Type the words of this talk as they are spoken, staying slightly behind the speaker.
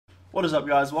What is up,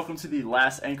 guys? Welcome to the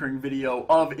last anchoring video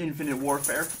of Infinite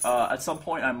Warfare. At some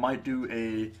point I might do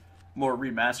a more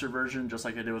remastered version, just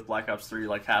like I did with Black Ops 3,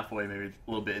 like halfway, maybe a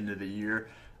little bit into the year.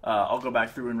 I'll go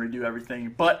back through and redo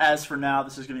everything, but as for now,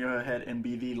 this is going to go ahead and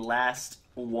be the last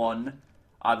one.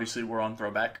 Obviously, we're on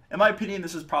Throwback. In my opinion,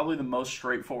 this is probably the most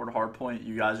straightforward hardpoint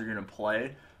you guys are going to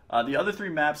play. The other three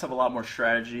maps have a lot more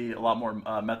strategy, a lot more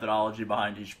methodology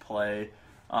behind each play.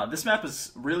 This map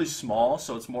is really small,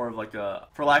 so it's more of like a,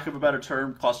 for lack of a better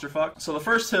term, clusterfuck. So the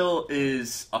first hill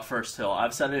is a first hill.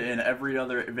 I've said it in every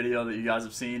other video that you guys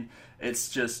have seen. It's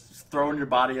just throwing your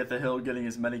body at the hill, getting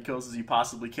as many kills as you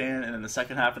possibly can, and in the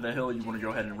second half of the hill, you want to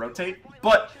go ahead and rotate.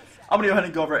 But I'm going to go ahead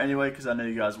and go over it anyway, because I know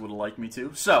you guys would like me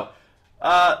to. So,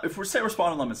 if we're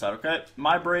spawning lemon side, okay?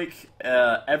 My break,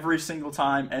 every single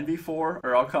time, NV4,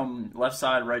 or I'll come left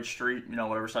side, right street, you know,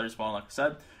 whatever side you spawn, like I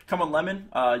said. Come on lemon.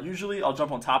 Usually I'll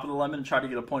jump on top of the lemon and try to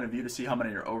get a point of view to see how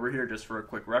many are over here, just for a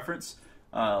quick reference.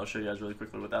 I'll show you guys really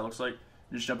quickly what that looks like.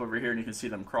 You just jump over here and you can see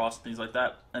them cross, things like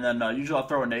that. And then usually I'll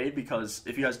throw a nade, because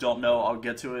if you guys don't know, I'll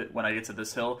get to it when I get to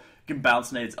this hill. You can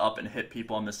bounce nades up and hit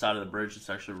people on this side of the bridge. It's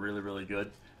actually really, really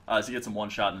good. So you get some one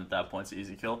shot, and at that point it's an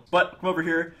easy kill. But come over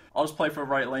here, I'll just play for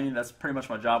right lane. That's pretty much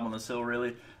my job on this hill,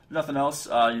 really. Nothing else,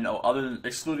 you know, other than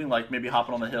excluding like maybe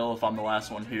hopping on the hill if I'm the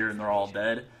last one here and they're all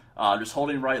dead. Just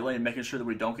holding right lane, making sure that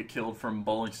we don't get killed from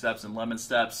bowling steps and lemon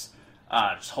steps.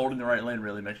 Just holding the right lane,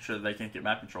 really making sure that they can't get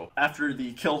map control. After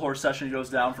the kill horse session goes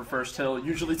down for first hill,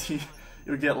 usually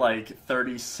you'll get like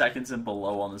 30 seconds and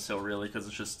below on this hill, really, because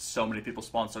it's just so many people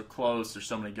spawn so close. There's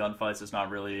so many gunfights. It's not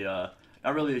really a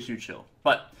huge hill.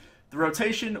 But the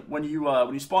rotation, when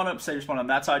you spawn up, say you're spawning on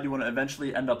that side, you want to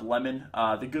eventually end up lemon.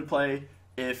 The good play,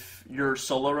 if you're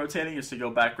solo rotating, is to go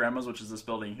back grandma's, which is this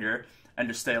building here, and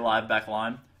just stay alive back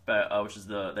line, which is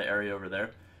the area over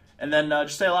there. And then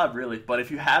just stay alive, really. But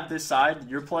if you have this side,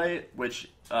 your play, which,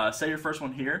 say your first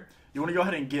one here, you want to go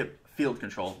ahead and get field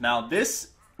control. Now this,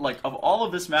 like, of all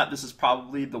of this map, this is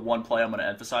probably the one play I'm going to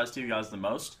emphasize to you guys the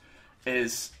most,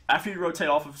 is after you rotate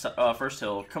off of first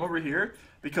hill, come over here,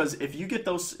 because if you get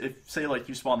those, if, say, like,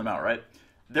 you spawn them out, right,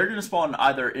 they're going to spawn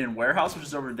either in warehouse, which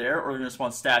is over there, or they're going to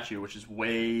spawn statue, which is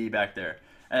way back there.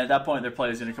 And at that point, their play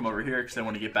is going to come over here because they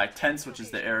want to get back tents, which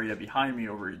is the area behind me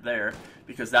over there,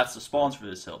 because that's the spawns for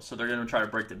this hill. So they're going to try to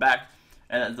break it back.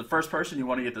 And as the first person, you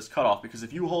want to get this cut off, because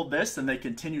if you hold this, then they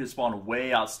continue to spawn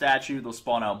way out statue, they'll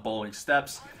spawn out bowling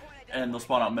steps, and they'll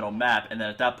spawn out middle map. And then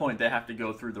at that point, they have to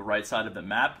go through the right side of the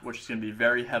map, which is going to be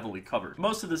very heavily covered.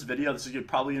 Most of this video, this is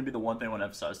probably going to be the one thing I want to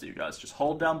emphasize to you guys. Just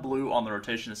hold down blue on the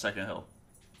rotation of second hill.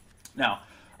 Now,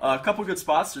 a couple good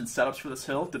spots and setups for this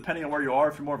hill, depending on where you are.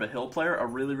 If you're more of a hill player, a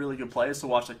really, really good play is to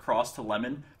watch the cross to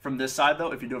lemon. From this side,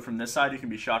 though, if you do it from this side, you can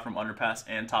be shot from underpass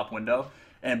and top window.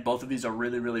 And both of these are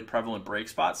really, really prevalent break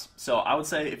spots. So I would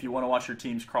say if you want to watch your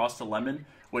teams cross to lemon,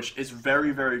 which is very,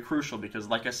 very crucial, because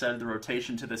like I said, the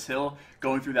rotation to this hill,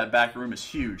 going through that back room is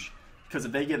huge. Because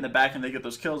if they get in the back and they get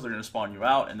those kills, they're going to spawn you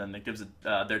out, and then that gives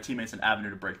their teammates an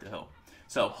avenue to break the hill.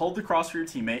 So hold the cross for your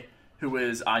teammate, who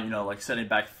is, you know, like setting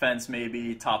back fence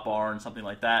maybe, top barn, something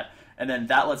like that. And then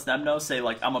that lets them know, say,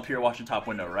 like, I'm up here watching top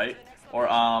window, right? Or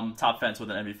top fence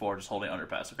with an NV4 just holding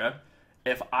underpass, okay?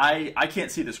 If I can't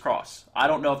see this cross. I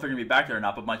don't know if they're going to be back there or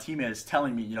not, but my teammate is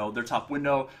telling me, you know, they're top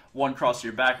window, one cross to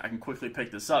your back, I can quickly pick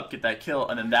this up, get that kill,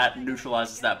 and then that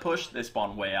neutralizes that push, they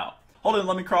spawn way out. Holding the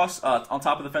lemon cross on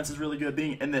top of the fence is really good.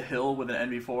 Being in the hill with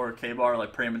an NV4 or K-bar,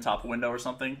 like praying in top window or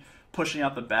something, pushing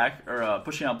out the back, or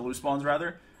pushing out blue spawns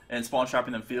rather, and spawn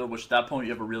trapping them field, which at that point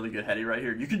you have a really good heady right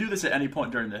here. You can do this at any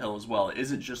point during the hill as well. It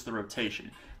isn't just the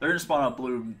rotation. They're going to spawn out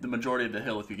blue the majority of the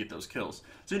hill if you get those kills.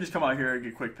 So you just come out here,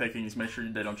 get quick pickings, make sure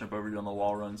they don't jump over you on the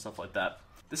wall run, stuff like that.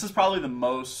 This is probably the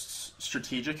most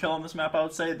strategic hill on this map, I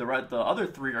would say. The other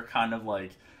three are kind of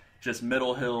like just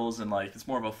middle hills, and like it's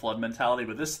more of a flood mentality,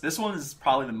 but this one is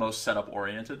probably the most setup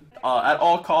oriented. At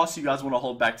all costs, you guys want to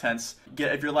hold back tents.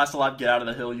 If you're last alive, get out of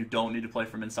the hill. You don't need to play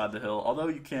from inside the hill, although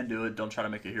you can do it. Don't try to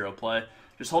make a hero play.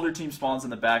 Just hold your team spawns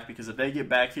in the back, because if they get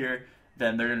back here,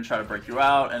 then they're going to try to break you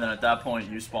out, and then at that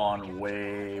point you spawn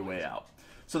way out.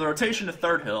 So the rotation to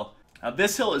third hill. Now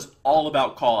this hill is all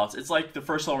about callouts. It's like the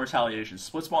first hill in retaliation.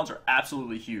 Split spawns are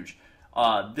absolutely huge.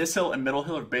 This hill and middle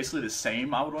hill are basically the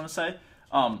same, I would want to say.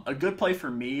 A good play for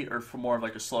me, or for more of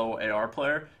like a slow AR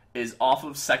player, is off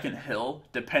of second hill,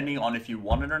 depending on if you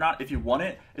want it or not. If you want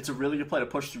it, it's a really good play to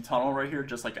push through tunnel right here,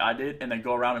 just like I did, and then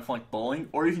go around and flank bowling.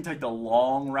 Or you can take the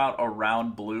long route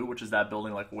around blue, which is that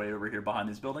building like way over here behind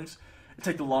these buildings. You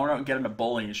take the long route and get into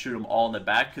bowling and shoot them all in the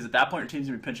back, because at that point your team's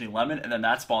going to be pinching lemon, and then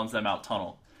that spawns them out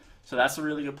tunnel. So that's a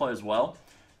really good play as well.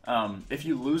 If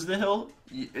you lose the hill,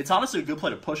 it's honestly a good play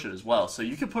to push it as well. So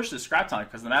you can push this scrap time,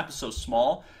 because the map is so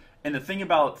small. And the thing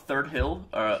about third hill,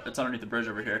 it's underneath the bridge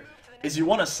over here, is you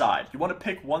want a side. You want to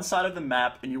pick one side of the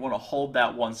map, and you want to hold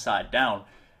that one side down.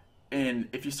 And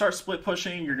if you start split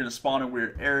pushing, you're going to spawn in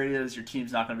weird areas. Your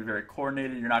team's not going to be very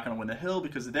coordinated. You're not going to win the hill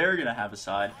because they're going to have a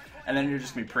side. And then you're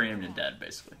just going to be pre-aimed and dead,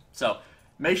 basically. So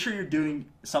make sure you're doing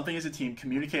something as a team.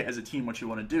 Communicate as a team what you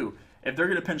want to do. If they're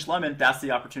going to pinch lemon, that's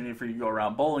the opportunity for you to go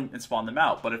around bowling and spawn them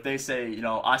out. But if they say, you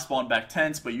know, I spawn back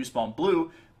tents, but you spawn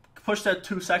blue, push that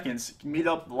 2 seconds, meet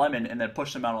up lemon, and then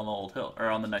push them out on the old hill, or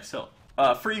on the next hill.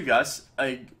 For you guys,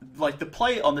 like the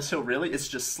play on this hill really is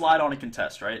just slide on and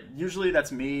contest, right? Usually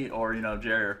that's me or, you know,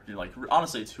 Jerry, or, you know, like,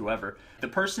 honestly it's whoever. The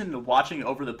person watching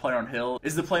over the player on hill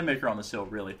is the playmaker on this hill,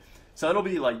 really. So it'll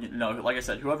be like, you know, like I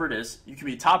said, whoever it is, you can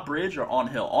be top bridge or on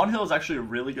hill. On hill is actually a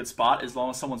really good spot as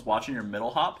long as someone's watching your middle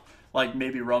hop, like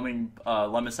maybe roaming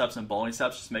lemon steps and bowling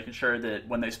steps, just making sure that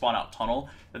when they spawn out tunnel,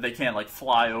 that they can't like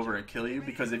fly over and kill you.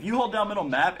 Because if you hold down middle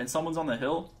map and someone's on the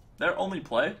hill, their only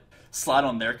play, slide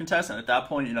on their contest, and at that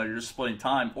point, you know, you're just splitting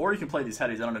time. Or you can play these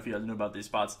headies. I don't know if you guys knew about these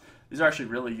spots. These are actually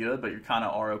really good, but you kind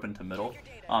of are open to middle.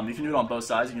 You can do it on both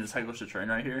sides. You can just heckle the train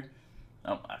right here.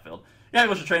 Oh, I failed. Yeah,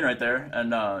 heckle the train right there, and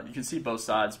you can see both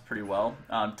sides pretty well.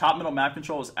 Top middle map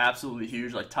control is absolutely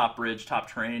huge, like top bridge, top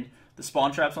train. The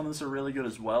spawn traps on this are really good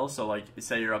as well. So like,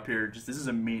 say you're up here, just this is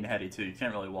a mean heady too. You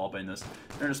can't really wallbang this.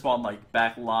 They're gonna spawn like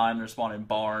back line. They're spawning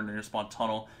barn. They're gonna spawn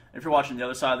tunnel. If you're watching the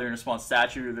other side, they're gonna spawn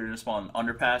statue. They're gonna spawn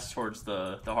underpass towards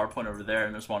the hard point over there,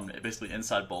 and they're spawn basically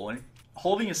inside bowling.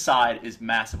 Holding a side is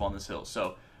massive on this hill.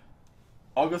 So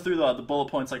I'll go through the bullet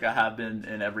points like I have been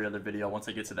in every other video once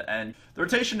I get to the end. The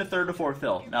rotation to third to fourth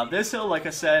hill. Now this hill, like I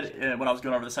said when I was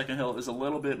going over the second hill, is a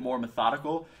little bit more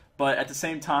methodical, but at the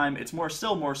same time, it's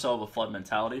still more so of a flood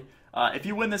mentality. If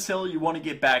you win this hill, you want to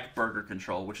get back burger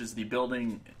control, which is the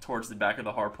building towards the back of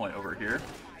the hard point over here.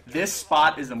 This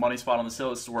spot is the money spot on this hill.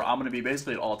 This is where I'm going to be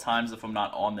basically at all times if I'm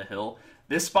not on the hill.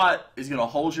 This spot is going to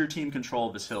hold your team control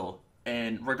of this hill,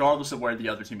 and regardless of where the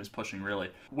other team is pushing, really.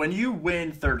 When you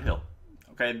win third hill,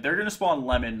 okay, they're going to spawn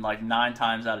lemon like 9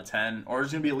 times out of 10, or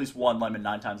there's going to be at least one lemon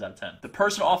 9 times out of 10. The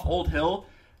person off old hill,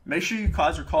 make sure you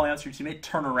guys are calling out to your teammate,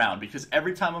 turn around, because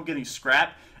every time I'm getting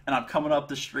scrapped and I'm coming up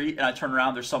the street and I turn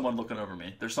around, there's someone looking over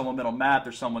me. There's someone middle map,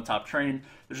 there's someone top train,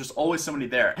 there's just always somebody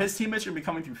there. His teammates are going to be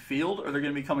coming through field, or they're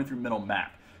going to be coming through middle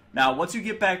map. Now, once you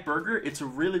get back burger, it's a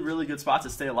really, really good spot to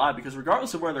stay alive, because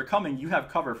regardless of where they're coming, you have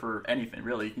cover for anything,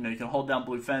 really. You know, you can hold down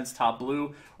blue fence, top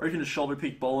blue, or you can just shoulder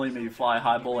peek bowling, maybe fly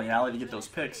high bowling alley to get those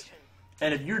picks.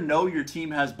 And if you know your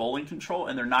team has bowling control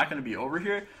and they're not going to be over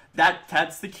here,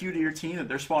 that's the cue to your team that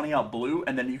they're spawning out blue,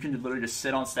 and then you can literally just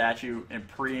sit on statue and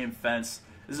pre-aim fence.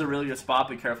 This is a really good spot,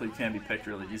 but carefully you can be picked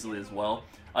really easily as well.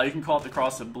 You can call it the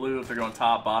cross of blue if they're going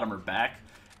top, bottom, or back.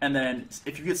 And then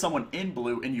if you get someone in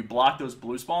blue and you block those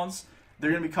blue spawns, they're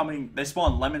going to be coming, they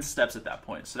spawn lemon steps at that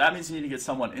point. So that means you need to get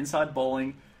someone inside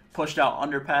bowling, pushed out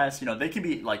underpass. You know, they can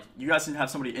be like, you guys can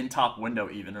have somebody in top window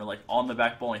even, or like on the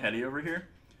back bowling heady over here.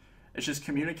 It's just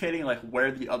communicating like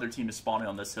where the other team is spawning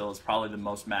on this hill is probably the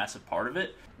most massive part of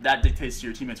it. That dictates to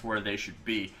your teammates where they should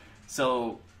be.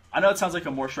 So I know it sounds like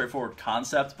a more straightforward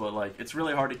concept, but like it's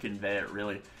really hard to convey it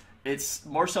really. It's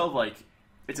more so like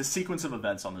it's a sequence of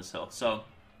events on this hill. So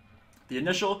the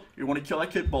initial, you want to kill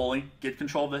that kid bowling, get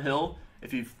control of the hill.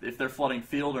 If they're flooding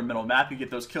field or middle map, you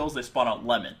get those kills, they spawn out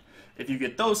lemon. If you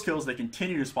get those kills, they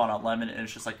continue to spawn out lemon, and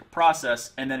it's just like a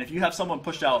process. And then if you have someone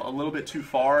pushed out a little bit too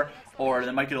far, or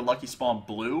they might get a lucky spawn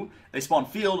blue, they spawn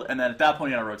field, and then at that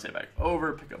point you gotta rotate back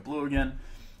over, pick up blue again.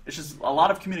 It's just a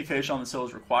lot of communication on this hill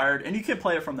is required, and you can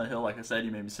play it from the hill, like I said.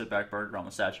 You maybe sit back burger on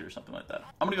the statue or something like that.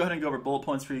 I'm gonna go ahead and go over bullet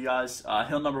points for you guys.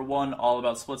 Hill number 1, all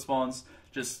about split spawns.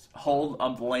 Just hold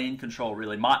lane control,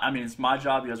 really. I mean, it's my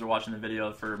job. You guys are watching the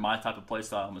video for my type of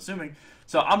playstyle, I'm assuming.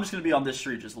 So I'm just going to be on this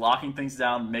street, just locking things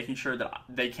down, making sure that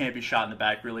they can't be shot in the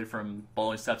back, really, from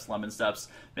bowling steps, lemon steps.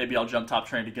 Maybe I'll jump top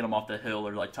train to get them off the hill,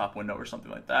 or like top window or something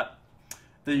like that.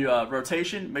 The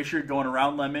rotation, make sure you're going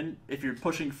around lemon. If you're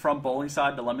pushing from bowling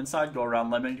side to lemon side, go around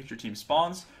lemon, get your team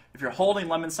spawns. If you're holding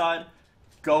lemon side,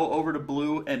 go over to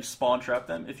blue and spawn trap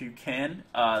them if you can.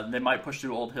 They might push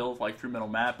through old hill, like through middle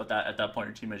map, but at that point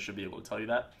your teammates should be able to tell you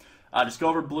that. Just go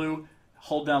over blue,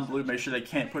 hold down blue, make sure they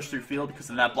can't push through field, because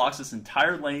then that blocks this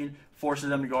entire lane, forces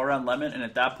them to go around lemon, and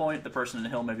at that point the person in the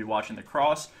hill may be watching the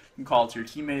cross. You can call it to your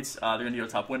teammates. They're going to go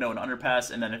top window and underpass,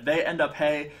 and then if they end up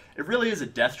hay, it really is a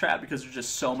death trap, because there's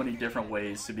just so many different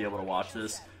ways to be able to watch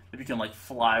this. If you can like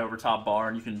fly over top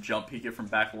barn, you can jump peek it from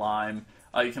back lime.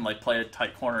 You can like play a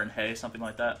tight corner in hay, something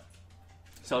like that.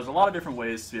 So there's a lot of different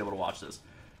ways to be able to watch this.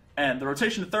 And the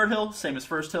rotation to third hill, same as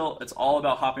first hill. It's all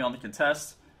about hopping on the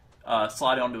contest,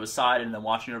 sliding onto a side, and then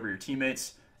watching over your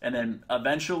teammates. And then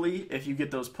eventually, if you get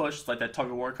those pushed, like that tug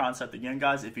of war concept again,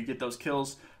 guys, if you get those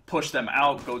kills, push them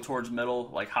out, go towards middle,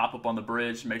 like hop up on the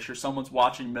bridge, make sure someone's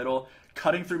watching middle.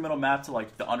 Cutting through middle map to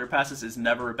like the underpasses is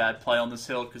never a bad play on this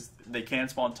hill because they can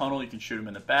spawn tunnel. You can shoot them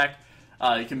in the back.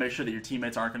 You can make sure that your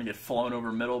teammates aren't going to get flown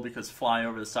over middle because flying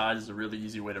over the sides is a really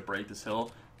easy way to break this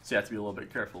hill. So you have to be a little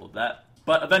bit careful of that.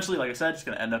 But eventually, like I said, it's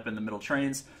going to end up in the middle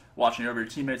trains, watching over your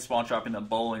teammates, spawn dropping them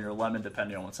bowling or lemon,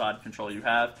 depending on what side control you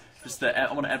have.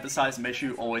 I want to emphasize, make sure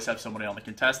you always have somebody on the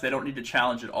contest. They don't need to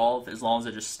challenge at all, as long as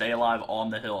they just stay alive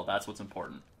on the hill. That's what's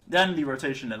important. Then the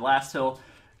rotation and last hill.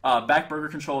 Back burger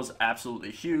control is absolutely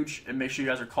huge, and make sure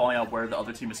you guys are calling out where the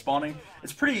other team is spawning.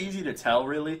 It's pretty easy to tell,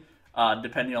 really,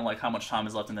 depending on like how much time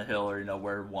is left in the hill, or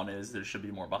where one is. There should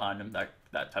be more behind him.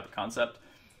 That type of concept.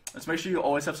 Let's make sure you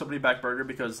always have somebody back burger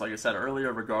because, like I said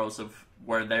earlier, regardless of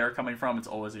where they are coming from, it's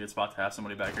always a good spot to have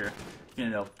somebody back here.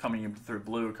 Coming in through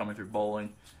blue, coming through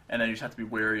bowling, and then you just have to be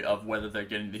wary of whether they're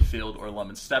getting the field or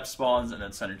lemon step spawns, and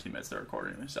then send your teammates there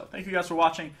accordingly. So thank you guys for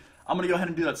watching. I'm going to go ahead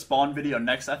and do that spawn video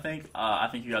next, I think. I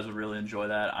think you guys would really enjoy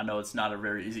that. I know it's not a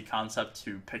very easy concept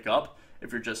to pick up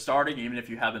if you're just starting. Even if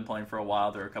you have been playing for a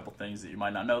while, there are a couple things that you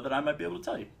might not know that I might be able to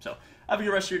tell you. So have a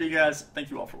good rest of your day, guys.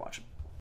 Thank you all for watching.